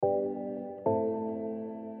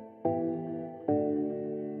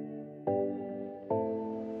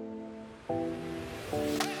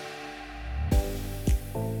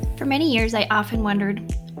many years, I often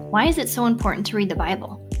wondered, why is it so important to read the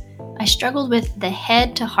Bible? I struggled with the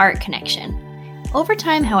head-to-heart connection. Over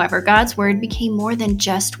time, however, God's Word became more than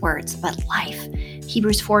just words, but life.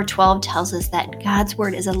 Hebrews 4:12 tells us that God's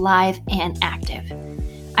Word is alive and active.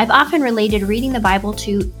 I've often related reading the Bible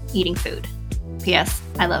to eating food. P.S.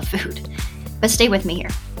 I love food. But stay with me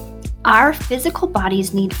here. Our physical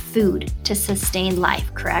bodies need food to sustain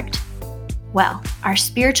life, correct? Well, our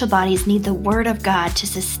spiritual bodies need the Word of God to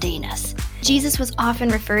sustain us. Jesus was often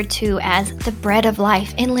referred to as the bread of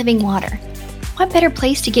life and living water. What better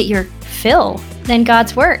place to get your fill than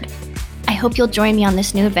God's Word? I hope you'll join me on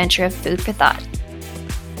this new adventure of food for thought.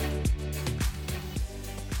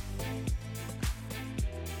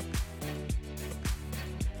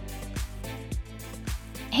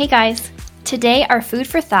 Hey guys, today our food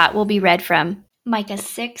for thought will be read from Micah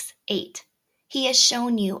 6:8. He has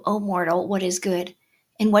shown you, O mortal, what is good.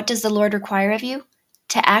 And what does the Lord require of you?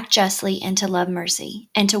 To act justly and to love mercy,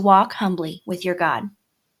 and to walk humbly with your God.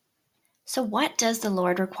 So what does the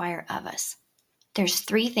Lord require of us? There's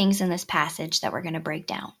 3 things in this passage that we're going to break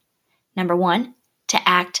down. Number 1, to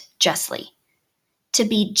act justly. To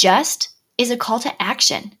be just is a call to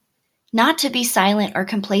action, not to be silent or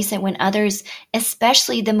complacent when others,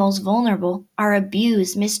 especially the most vulnerable, are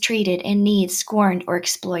abused, mistreated, and need scorned or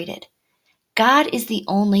exploited. God is the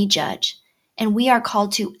only judge, and we are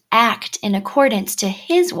called to act in accordance to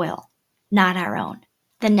His will, not our own.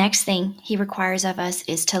 The next thing He requires of us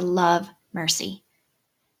is to love mercy.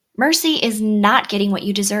 Mercy is not getting what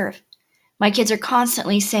you deserve. My kids are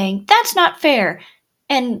constantly saying, "That's not fair."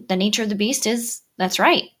 And the nature of the beast is, that's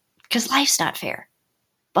right, because life's not fair.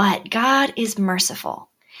 But God is merciful.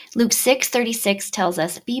 Luke 6:36 tells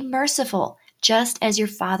us, "Be merciful, just as your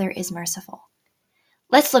Father is merciful."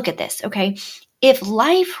 Let's look at this, okay? If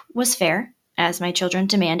life was fair, as my children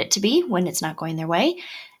demand it to be when it's not going their way,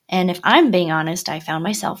 and if I'm being honest, I found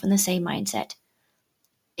myself in the same mindset.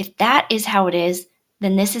 If that is how it is,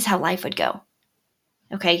 then this is how life would go.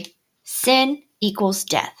 Okay? Sin equals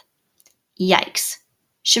death. Yikes.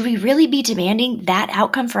 Should we really be demanding that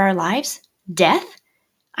outcome for our lives? Death?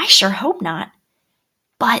 I sure hope not.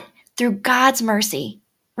 But through God's mercy,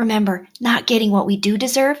 remember, not getting what we do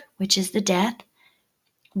deserve, which is the death,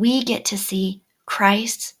 we get to see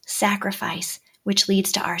Christ's sacrifice, which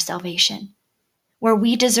leads to our salvation. Where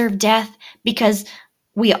we deserve death because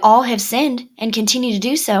we all have sinned and continue to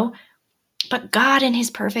do so, but God in His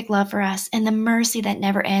perfect love for us and the mercy that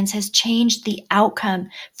never ends has changed the outcome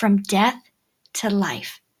from death to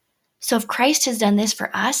life. So if Christ has done this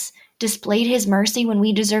for us, displayed His mercy when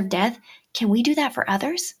we deserve death, can we do that for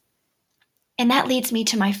others? And that leads me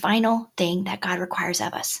to my final thing that God requires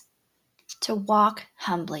of us: to walk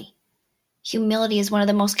humbly. Humility is one of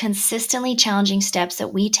the most consistently challenging steps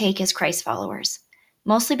that we take as Christ followers.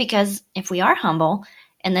 Mostly because if we are humble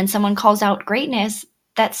and then someone calls out greatness,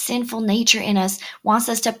 that sinful nature in us wants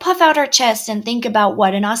us to puff out our chest and think about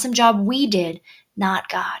what an awesome job we did, not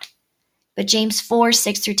God. But James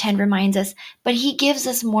 4:6-10 reminds us, but He gives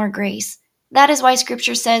us more grace. That is why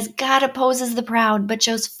Scripture says, God opposes the proud, but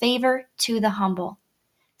shows favor to the humble.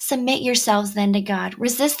 Submit yourselves then to God.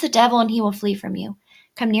 Resist the devil and he will flee from you.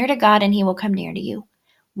 Come near to God and He will come near to you.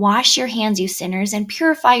 Wash your hands, you sinners, and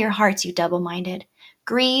purify your hearts, you double-minded.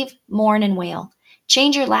 Grieve, mourn, and wail.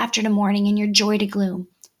 Change your laughter to mourning and your joy to gloom.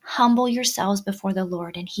 Humble yourselves before the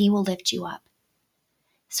Lord and He will lift you up.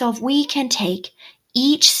 So if we can take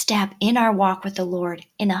each step in our walk with the Lord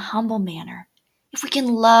in a humble manner, if we can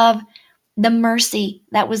love the mercy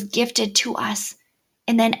that was gifted to us,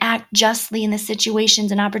 and then act justly in the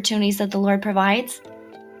situations and opportunities that the Lord provides,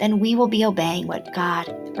 then we will be obeying what God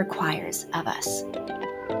requires of us.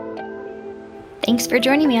 Thanks for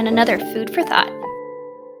joining me on another Food for Thought.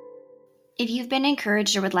 If you've been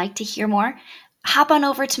encouraged or would like to hear more, hop on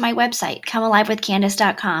over to my website,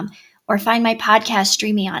 comealivewithcandace.com, or find my podcast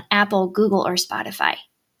streaming on Apple, Google, or Spotify.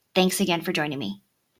 Thanks again for joining me.